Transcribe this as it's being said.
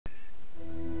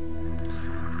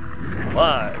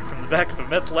Live from the back of a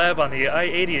meth lab on the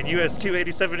I-80 and US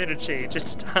 287 interchange,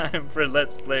 it's time for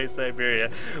Let's Play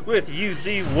Cyberia with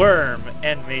UZ Worm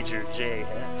and Major JF.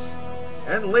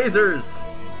 And lasers!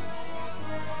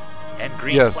 And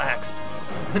green plaques.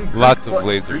 And lots of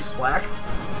green lasers. plaques?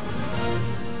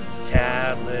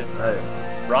 Tablets,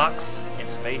 rocks in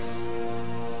space.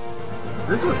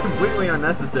 This was completely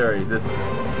unnecessary, this...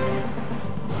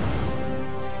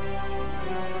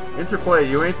 Interplay,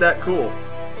 you ain't that cool.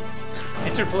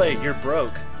 Interplay, you're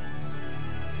broke.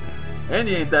 And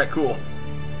you ain't that cool.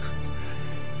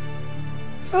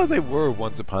 Oh, they were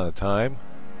once upon a time.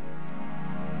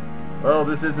 Well,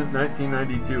 this isn't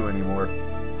 1992 anymore.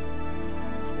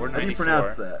 Or 94. How do you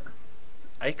pronounce that?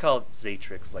 I call it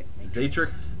Zatrix, like Matrix.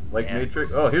 Zatrix? Like Yeah.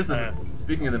 Matrix? Oh, here's the...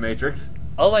 Speaking of the Matrix.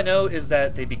 All I know is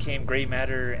that they became gray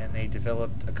matter and they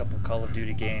developed a couple Call of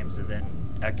Duty games and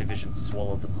then Activision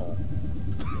swallowed them whole.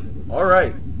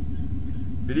 Alright.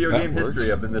 Video That game works.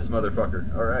 history up in this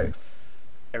motherfucker. Alright.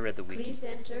 I read the wiki. Please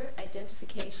enter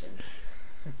identification.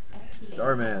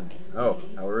 Starman. Oh,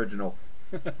 how original.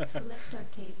 Select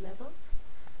arcade level.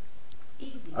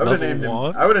 Easy. I would have Level named him.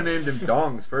 one? I would have named him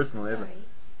Dongs personally. Sorry.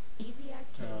 Easy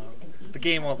arcade and easy. The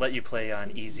game won't let you play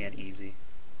on easy and easy.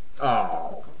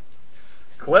 Oh,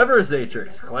 clever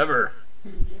Zatrix, clever.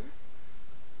 Medium.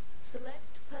 Select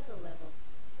puzzle level.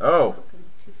 Oh, Welcome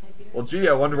to Cyberia. well, gee,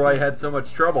 I wonder why he had so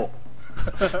much trouble.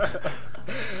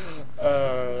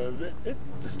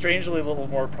 It's strangely a little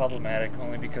more problematic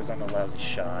only because I'm a lousy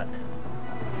shot.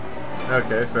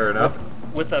 Okay, fair enough.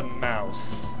 With a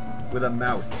mouse. With a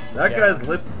mouse. That Yeah. guy's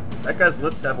lips. That guy's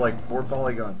lips have like 4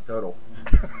 polygons total.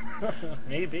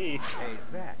 Maybe. Hey,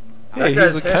 Zach. That Hey,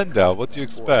 guy's he's a head- Ken doll. What do you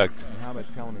expect? How about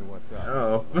telling me what's up?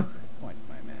 Oh, Point,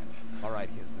 my man. All right,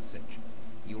 here's the cinch.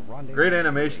 You'll rendezvous great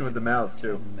animation with the mouse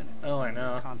too. 10 minutes. Oh, I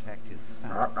know. Contact his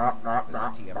sound.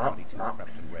 TM-22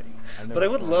 prepped and ready. But I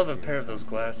would love a pair of those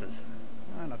glasses.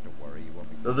 Not to worry, you won't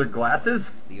be. Those are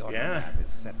glasses? The Yeah. autograph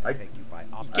is set to I- take you by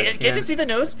Can't you see the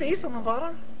nose piece on the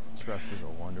bottom? Trust is a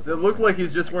wonderful. It looked like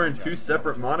he's just wearing 2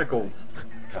 separate monocles,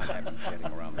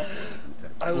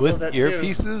 I would With love that too.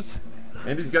 earpieces?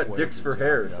 and he's got dicks for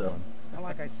hair. So,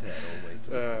 Like I said,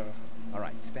 always. All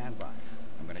right, stand by.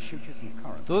 I'm going to shoot you some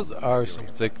current. Those are some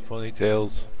thick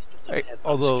ponytails. Hey,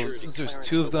 although, since there's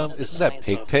 2 of them, isn't that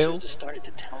pigtails?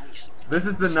 this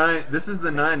is the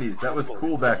 90s. That was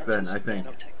cool back then, I think.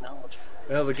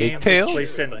 Well, the game takes Pigtails?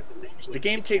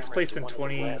 place in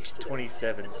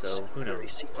 2027, so who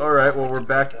knows? All right, well we're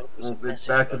back. Well, it's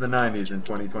back to the 90s in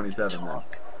 2027 then.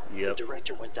 Yep.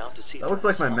 That looks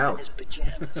like my mouse.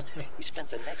 He spent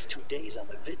the next 2 days on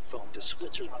the vid phone to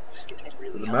Switzerland. It was getting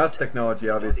really So the hot. mouse technology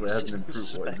obviously hasn't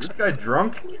improved. Boy, is this guy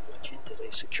drunk?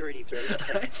 Security very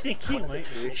I think he One of the might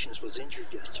be. technicians was injured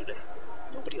yesterday.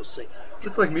 Nobody will say This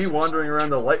looks like me wandering around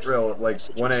the light rail at like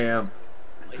 1 a.m.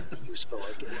 useful.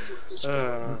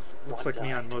 Looks like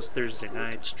me on most Thursday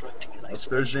nights. Most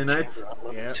Thursday nights?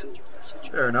 Yeah.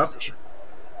 Fair enough.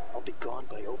 I'll be gone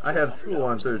by I have school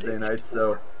on Thursday nights,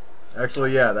 so...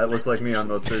 Actually, yeah, that looks like me on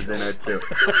most Thursday nights too.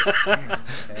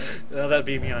 Well, that'd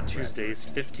be me on Tuesdays.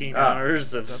 15 Ah.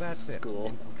 hours of So that's it. school.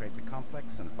 Infiltrate the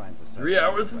complex and find the 3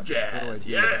 hours of What do I jazz, do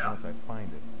yeah! Once I find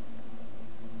it.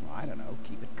 Well, I don't know.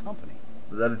 Keep it company.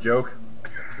 Was that a joke?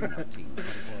 You know, team, 24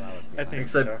 hours I behind. think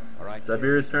Sib- so. All right,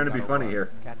 Siberia's trying to be gotta funny run. here.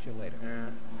 Catch you later. Yeah.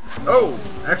 Oh!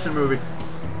 Action movie.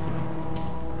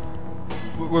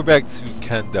 We're back to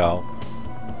Ken doll.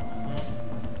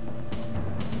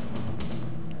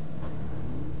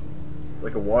 It's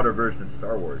like a water version of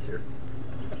Star Wars here.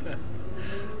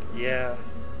 Yeah.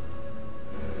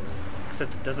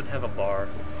 Except it doesn't have a bar.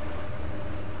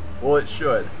 Well, it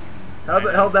should. How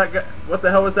the hell that guy... What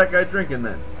the hell was that guy drinking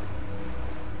then?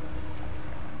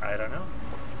 I don't know.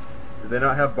 Do they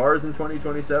not have bars in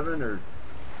 2027, or...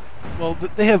 Well,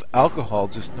 they have alcohol,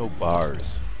 just no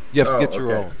bars. You have to Oh, get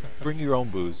your okay. own. Bring your own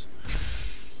booze.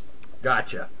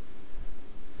 Gotcha.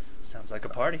 Sounds like a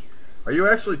party. Are you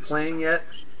actually playing yet?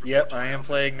 Yep, I am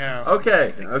playing now.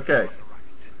 Okay, okay.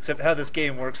 Except how this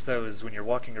game works, though, is when you're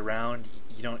walking around,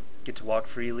 you don't get to walk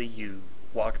freely. You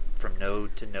walk from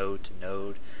node to node to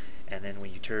node, and then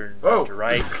when you turn Oh. left or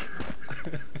right...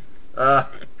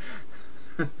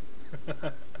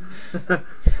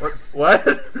 What?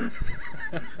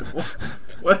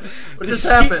 What just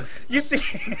happened? You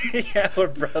see yeah, how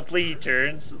abruptly he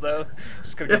turns, though?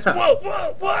 Just kind of Yeah. goes, whoa,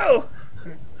 whoa, whoa!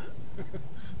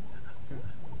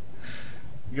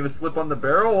 You gonna slip on the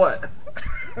barrel? What?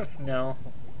 No.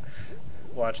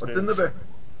 Watch What's this. in the barrel?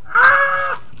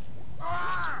 Ah!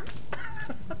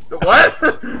 What?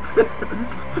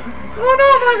 Oh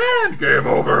no, my hand! Game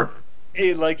over.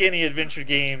 Hey, like any adventure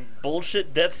game,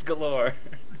 bullshit deaths galore.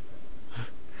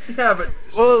 Yeah, but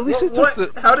Well, at least what, it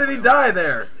took the. how did he die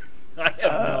there? I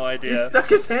have no He idea. stuck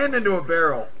his hand into a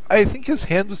barrel. I think his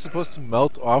hand was supposed to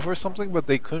melt off or something, but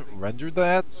they couldn't render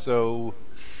that, so.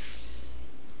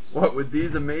 What, with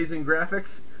these amazing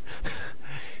graphics?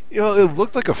 You know, it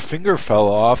looked like a finger fell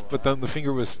off, but then the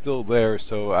finger was still there,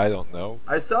 so I don't know.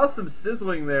 I saw some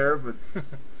sizzling there, but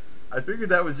I figured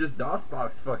that was just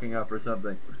DOSBox fucking up or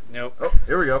something. Nope. Oh,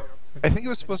 here we go. I think it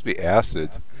was supposed to be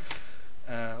acid.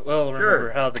 Well, Sure.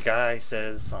 remember how the guy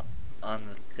says on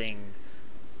the thing,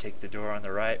 take the door on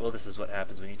the right? Well, this is what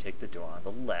happens when you take the door on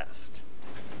the left.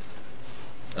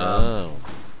 Oh.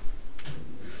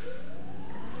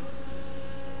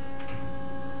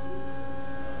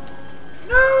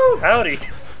 No! Howdy!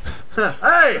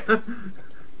 Hey!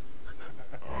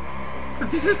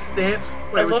 Was he just Wait,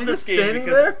 I was love he this just game standing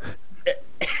because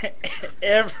there?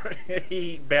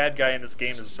 every bad guy in this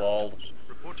game is bald.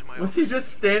 Was he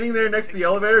just standing there next to the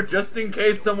elevator just in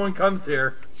case someone comes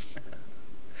here?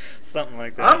 Something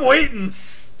like that. I'm waiting!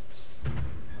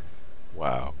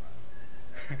 Wow.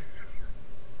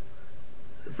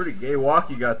 It's a pretty gay walk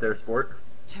you got there, sport.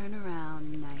 Turn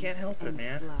around nice Can't help it, and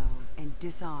man. slow and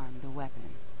disarm the weapon.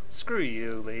 Screw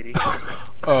you, lady.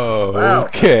 Oh, Wow.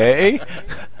 okay.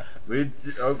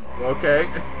 Okay.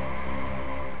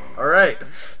 Alright.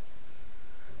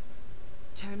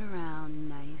 Turn around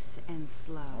nice and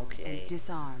slow Okay. and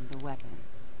disarm the weapon.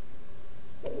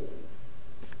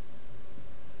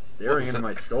 Staring was into that?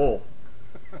 my soul.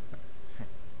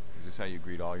 Is this how you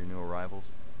greet all your new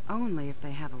arrivals? Only if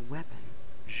they have a weapon.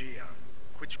 Gia,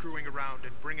 quit screwing around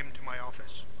and bring him to my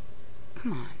office.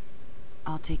 Come on.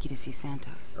 I'll take you to see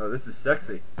Santos. Oh, this is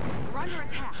sexy. We're under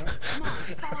attack. Come on,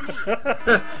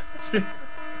 follow me.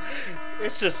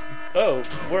 It's just, oh,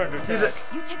 we're under See, attack.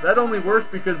 that only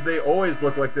worked because they always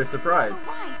look like they're surprised.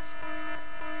 Right.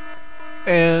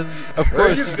 And, of Where are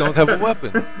course, you- you don't have a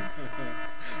weapon.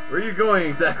 Where are you going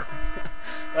exactly?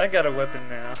 I got a weapon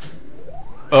now.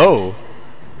 Oh.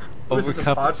 What is this, a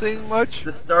pod- Overcompensating much? Is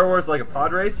this Star Wars like a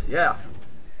pod race? Yeah.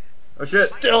 Oh shit.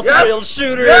 Stealth Yes! wheel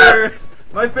shooter! Yes!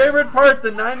 My favorite part, the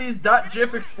 90s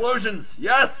 .gif explosions.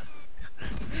 Yes!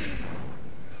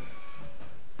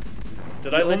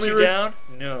 Did I let only you re- down?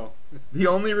 No. The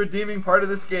only redeeming part of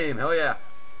this game. Hell yeah.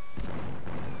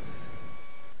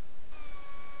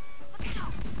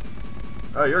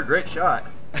 Oh, you're a great shot.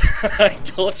 I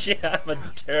told you I'm a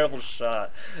terrible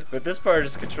shot. But this part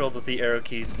is controlled with the arrow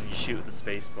keys and you shoot with the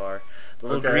space bar. The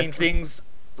little Okay. green things,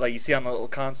 like you see on the little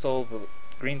console, the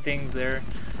green things there,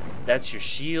 that's your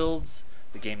shields.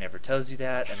 The game never tells you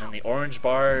that. And then the orange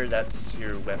bar, that's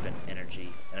your weapon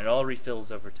energy. And it all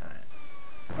refills over time.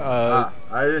 I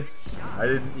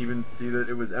didn't even see that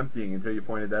it was emptying until you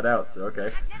pointed that out, so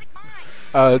okay.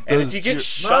 And if does you get your-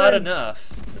 shot Mine's-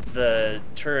 enough, the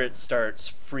turret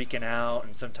starts freaking out,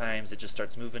 and sometimes it just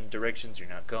starts moving directions you're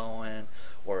not going,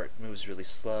 or it moves really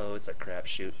slow. It's a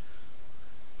crapshoot.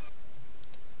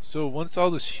 So once all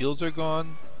the shields are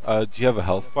gone, do you have a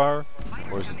health bar,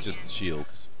 or is it just the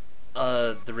shields?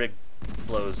 The rig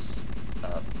blows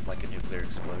up like a nuclear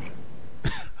explosion.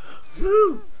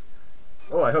 Woo!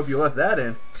 Oh, I hope you left that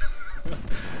in.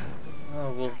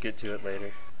 Oh, we'll get to it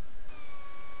later.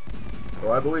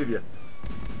 Oh, I believe you.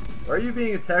 Why are you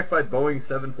being attacked by Boeing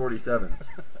 747s?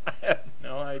 I have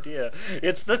no idea.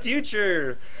 It's the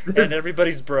future, and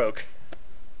everybody's broke.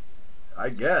 I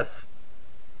guess.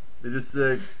 They just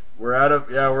said, we're out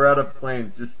of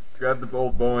planes. Just grab the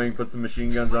old Boeing, put some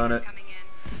machine guns on it.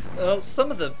 Well,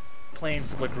 some of the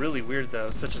planes look really weird though,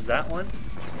 such as that one.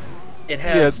 It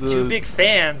has Yeah, two big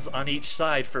fans on each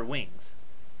side for wings.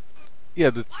 Yeah,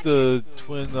 the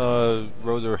twin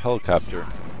rotor helicopter.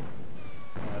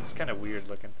 It's kind of weird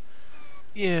looking.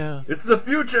 Yeah. It's the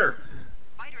future!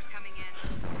 Fighters coming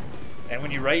in. And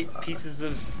when you write pieces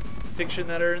of fiction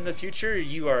that are in the future,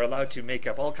 you are allowed to make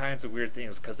up all kinds of weird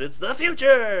things because it's the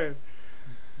future.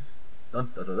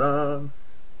 Dun, dun, dun, dun.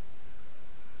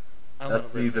 I wanna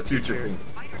That's live the in future thing.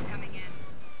 Fighters coming in.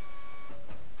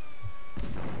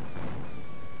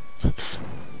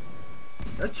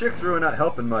 That chick's really not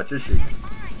helping much, is she?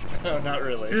 No, not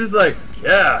really. She's just like,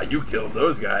 yeah, you killed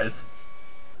those guys.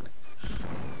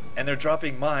 And they're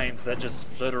dropping mines that just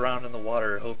float around in the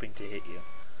water hoping to hit you.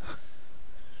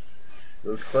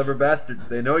 Those clever bastards,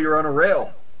 they know you're on a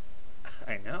rail.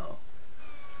 I know.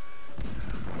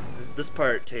 This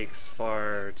part takes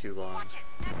far too long.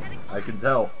 I can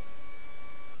tell.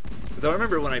 Though I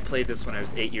remember when I played this when I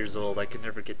was 8 years old, I could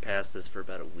never get past this for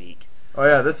about a week. Oh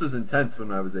yeah, this was intense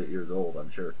when I was 8 years old, I'm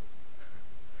sure.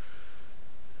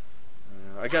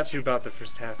 I got through about the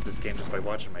first half of this game just by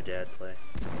watching my dad play.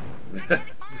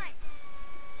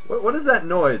 What is that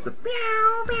noise? The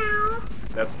meow meow.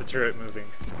 That's the turret moving.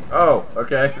 Oh,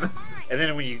 okay. And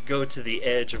then when you go to the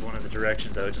edge of one of the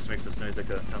directions, though, it just makes this noise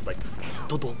that sounds like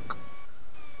dodonk.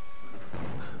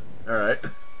 Alright.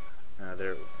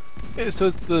 There it was. Yeah, so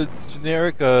it's the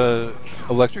generic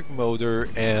electric motor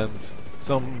and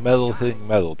some metal hitting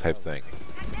metal type thing.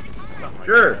 Something like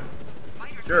Sure. that.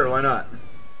 Sure, why not?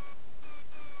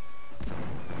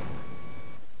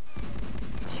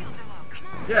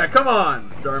 Yeah, come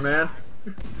on, Starman.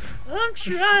 I'm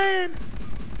trying.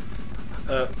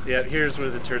 Yeah, here's where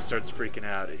the turret starts freaking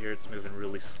out. Here it's moving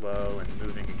really slow and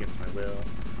moving against my will.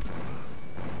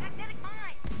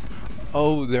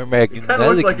 Oh, they're It magnetic kind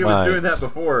of looked like it was mines. doing that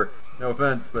before. No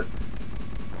offense, but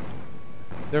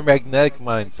They're magnetic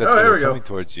mines that Oh, there are we go. coming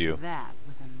towards you. That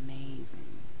was amazing.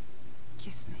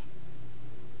 Kiss me.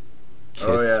 Kiss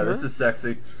oh yeah, her? this is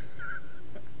sexy.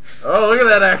 Oh, look at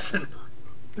that action!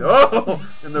 Oh,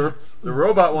 and the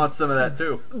robot wants some of that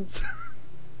too.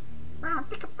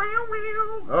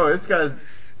 Oh, this guy's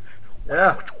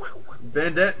yeah.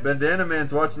 Bandana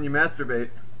Man's watching you masturbate.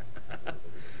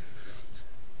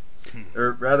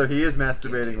 Or rather, he is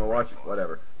masturbating while watching.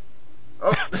 Whatever.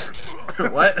 Oh,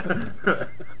 what?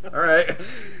 All right.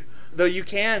 Though you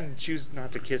can choose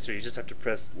not to kiss her, you just have to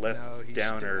press left, No, he's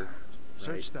down, still or out. right.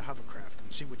 Search the hovercraft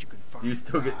and see what you can find. Do you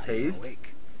still get You're tased?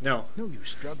 awake. No, No use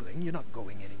struggling. You're not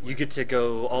going anywhere. you get to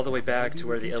go all the way back to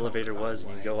where the elevator was,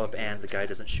 and you go up, and the guy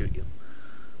doesn't shoot you.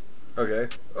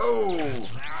 Okay. Oh.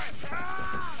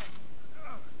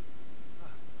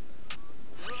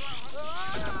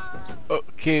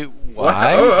 Okay,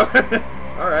 why?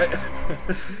 Oh, all right.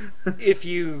 If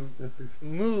you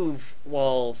move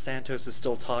while Santos is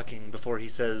still talking before he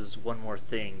says one more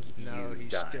thing, No, you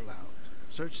he's die. still out.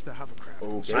 Search the hovercraft.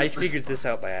 Okay. I figured this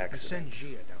out by And accident.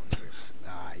 send Gia down here.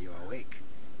 Ah, you're awake.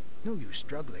 No use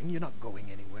struggling. You're not going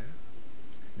anywhere.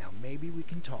 Now maybe we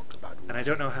can talk about. And I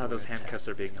don't know how your those attack. handcuffs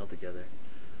are being held together.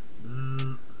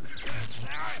 Zzz.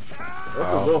 Oh,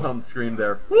 Wow. Wilhelm screamed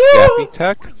there. Gappy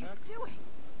tech? What are you doing?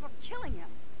 You're killing him.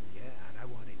 Yeah, and I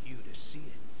wanted you to see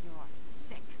it. You're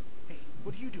sick. Hey,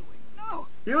 what are you doing? No.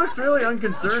 He looks really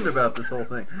unconcerned about this whole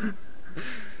thing.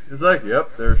 He's like,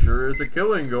 yep, there sure is a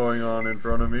killing going on in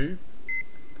front of me.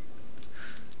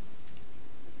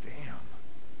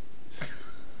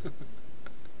 Damn.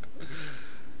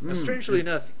 Now, strangely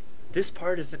enough, this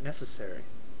part isn't necessary.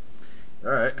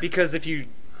 Alright. Because if you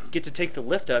get to take the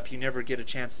lift up, you never get a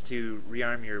chance to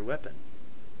rearm your weapon.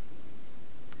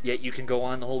 Yet you can go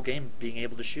on the whole game being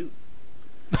able to shoot.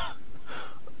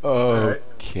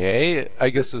 Okay, I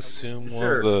guess assume one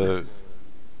Sure. of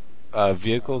the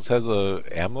vehicles has a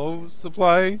ammo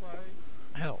supply?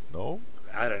 I don't know.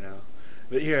 I don't know.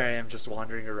 But here I am just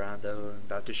wandering around, though, and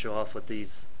about to show off what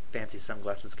these fancy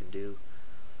sunglasses can do.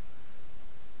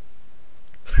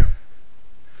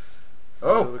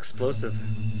 Oh. Photo explosive.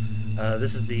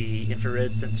 This is the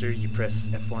infrared sensor. You press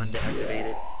F1 to activate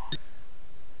it.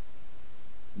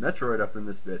 Metroid up in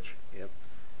this bitch. Yep.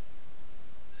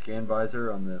 Scan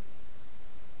visor on the.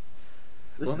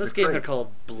 Well, in is this a game crate. they're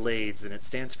called blades, and it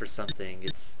stands for something.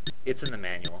 It's in the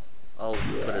manual. I'll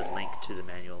put a link to the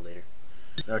manual later.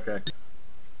 Okay.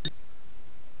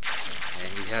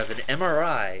 And you have an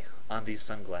MRI on these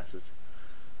sunglasses.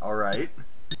 Alright.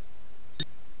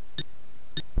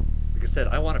 Like I said,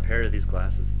 I want a pair of these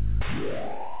glasses.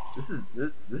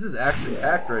 This is action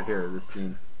packed right here, this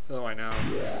scene. Oh, I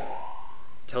know.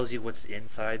 Tells you what's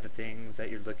inside the things that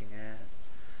you're looking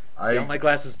at. See, all my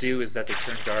glasses do is that they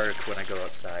turn dark when I go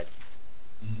outside.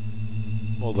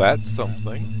 Well, that's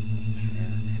something.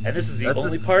 Yeah. And this is the That's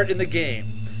only a- part in the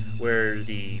game where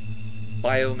the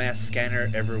biomass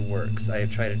scanner ever works. I have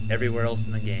tried it everywhere else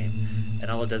in the game, and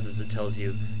all it does is it tells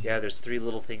you, yeah, there's 3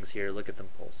 little things here, look at them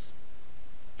pulse.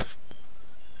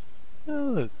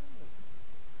 Uh,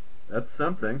 That's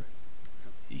something.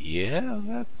 yeah,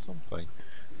 that's something.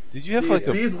 Did you have See, like it's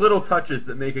a... these little touches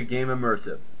that make a game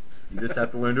immersive. You just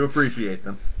have to learn to appreciate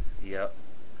them. Yep.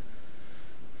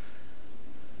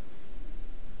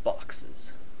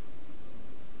 Boxes.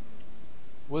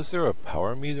 Was there a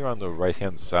power meter on the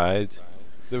right-hand side?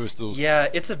 There was those... Yeah,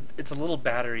 it's a little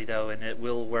battery though, and it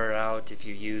will wear out if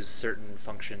you use certain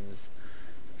functions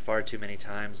far too many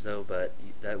times though, but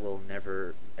that will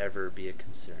never ever be a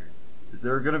concern. Is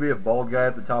there going to be a bald guy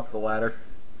at the top of the ladder?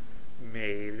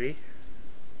 Maybe.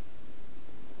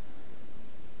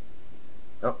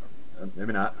 Oh,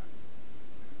 maybe not.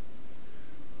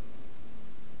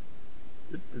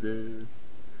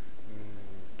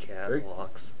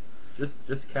 Catwalks.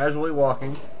 Just casually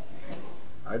walking.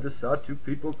 I just saw 2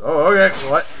 people. Oh, okay.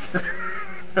 What?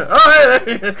 Oh,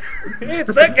 hey, there he is.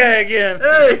 It's that guy again!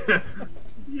 Hey,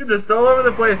 you're just all over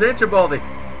the place, ain't you, Baldy?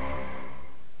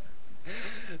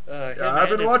 Him I've and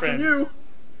been his watching friends. you.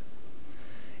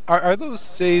 Are those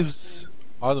saves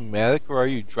automatic, or are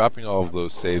you dropping all of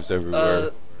those saves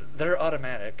everywhere? They're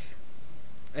automatic.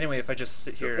 Anyway, if I just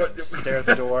sit here What- and stare at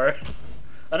the door,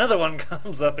 another one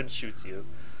comes up and shoots you.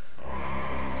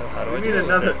 So how do I What do you deal mean with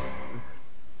another- this?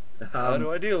 How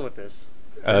do I deal with this?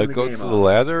 Turn the Go game to the off.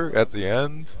 ladder at the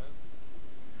end.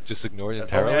 Just ignore it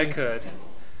If only I entirely. could.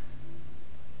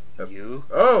 Yep. You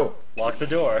Oh, lock the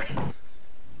door.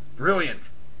 brilliant.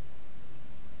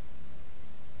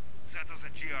 Santos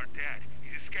and G are dead.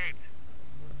 He's escaped.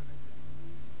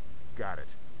 Got it.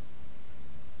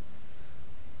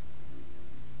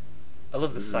 I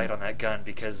love the sight on that gun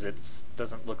because it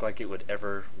doesn't look like it would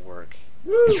ever work.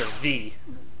 Woo! It's a V.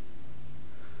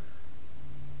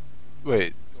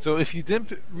 Wait, so if you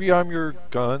didn't rearm your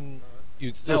gun,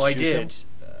 you'd still No, shoot I did.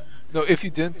 them? No, if you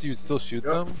didn't, you'd still shoot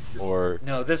Yep. them? Or...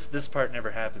 No, this part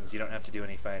never happens. You don't have to do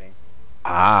any fighting.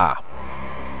 Ah.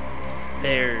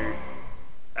 They're,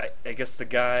 I guess the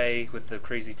guy with the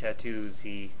crazy tattoos,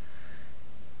 he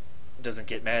doesn't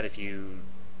get mad if you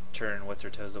turn what's her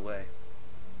toes away.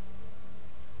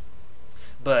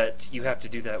 But you have to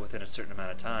do that within a certain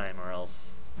amount of time, or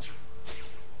else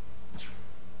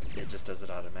it just does it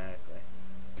automatically.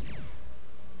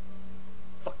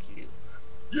 Fuck you.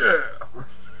 Yeah.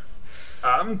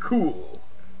 I'm cool.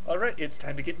 Alright, it's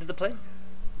time to get into the plane.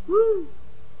 Woo!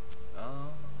 Oh,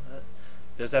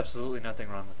 there's absolutely nothing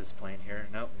wrong with this plane here.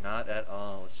 Nope, not at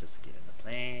all. Let's just get in the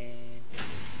plane.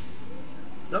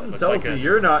 Something looks tells like me a-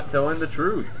 you're not telling the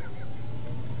truth.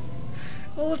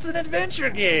 Well, it's an adventure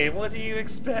game. What do you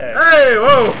expect? Hey,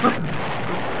 whoa!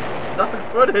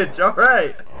 Stock footage,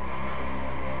 alright.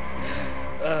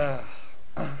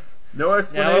 No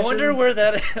explanation. Now I wonder where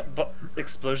that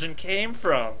explosion came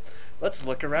from. Let's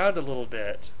look around a little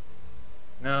bit.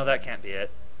 No, that can't be it.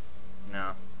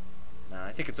 No. No,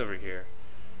 I think it's over here.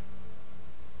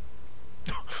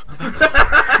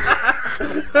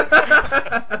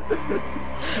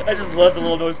 I just love the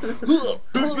little noise.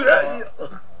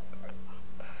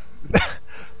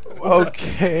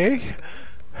 Okay.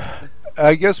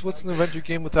 I guess what's an adventure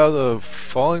game without a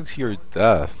falling to your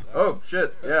death? Oh,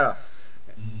 shit, yeah.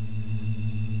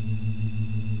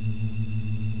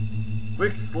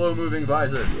 Quick, slow-moving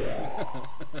visor.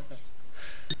 Is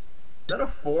that a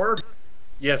 4?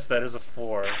 Yes, that is a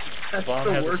 4. The That's bomb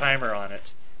the has a worst. timer on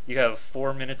it. You have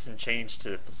 4 minutes and change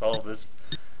to solve this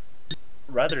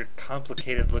rather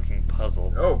complicated looking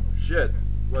puzzle. Oh, shit.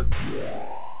 What?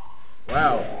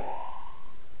 Wow.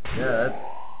 Yeah,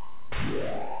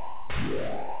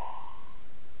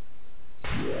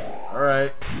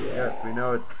 Alright. Yes, we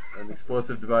know it's an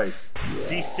explosive device.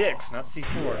 C6, not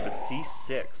C4, but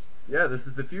C6. Yeah, this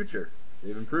is the future.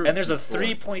 They've improved. And there's a since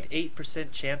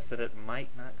 3.8% chance that it might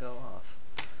not go off.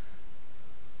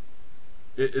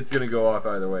 It's gonna go off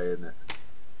either way, isn't it?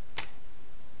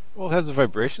 Well, it has a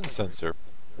vibration sensor.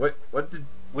 What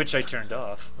Which I turned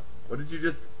off. did you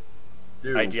just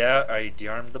do? I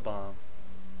dearmed the bomb.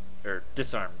 Or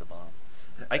disarmed the bomb.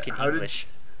 I can How did- English.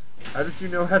 How did you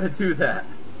know how to do that?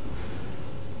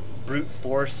 Brute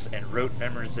force and rote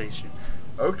memorization.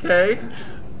 Okay.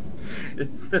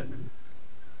 It's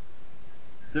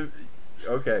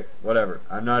okay, whatever.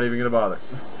 I'm not even gonna bother.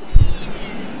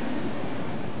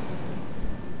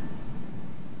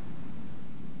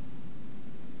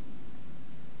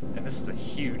 And this is a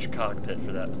huge cockpit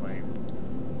for that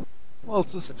plane. Well,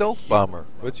 it's a stealth bomber.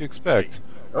 What'd you expect?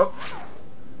 Oh.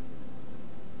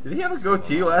 Did he have a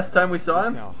goatee last time we saw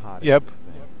him? Yep.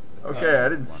 Okay, I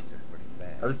didn't.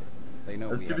 I was They know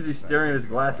I was we too have busy to staring at his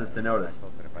fight. glasses to notice. I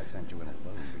hope that if I sent you in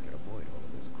alone, we could avoid all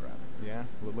of this crap. Yeah?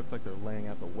 Well, it looks like they're laying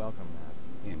out the welcome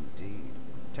mat. Indeed.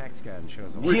 Tax scan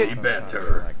shows a Witty lot of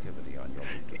banter. activity on your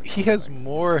route to the He has complex.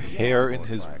 more hair in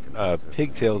his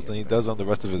pigtails than he does on the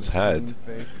rest of his head.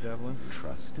 Faith, Devlin?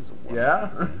 Trust is a Yeah?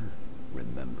 wonderful thing.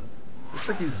 Remember. Looks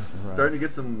like he's starting to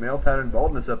get some male pattern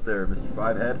baldness up there, Mr.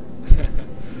 Fivehead.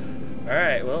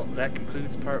 Alright, well, that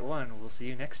concludes part 1. We'll see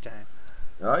you next time.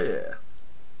 Oh yeah.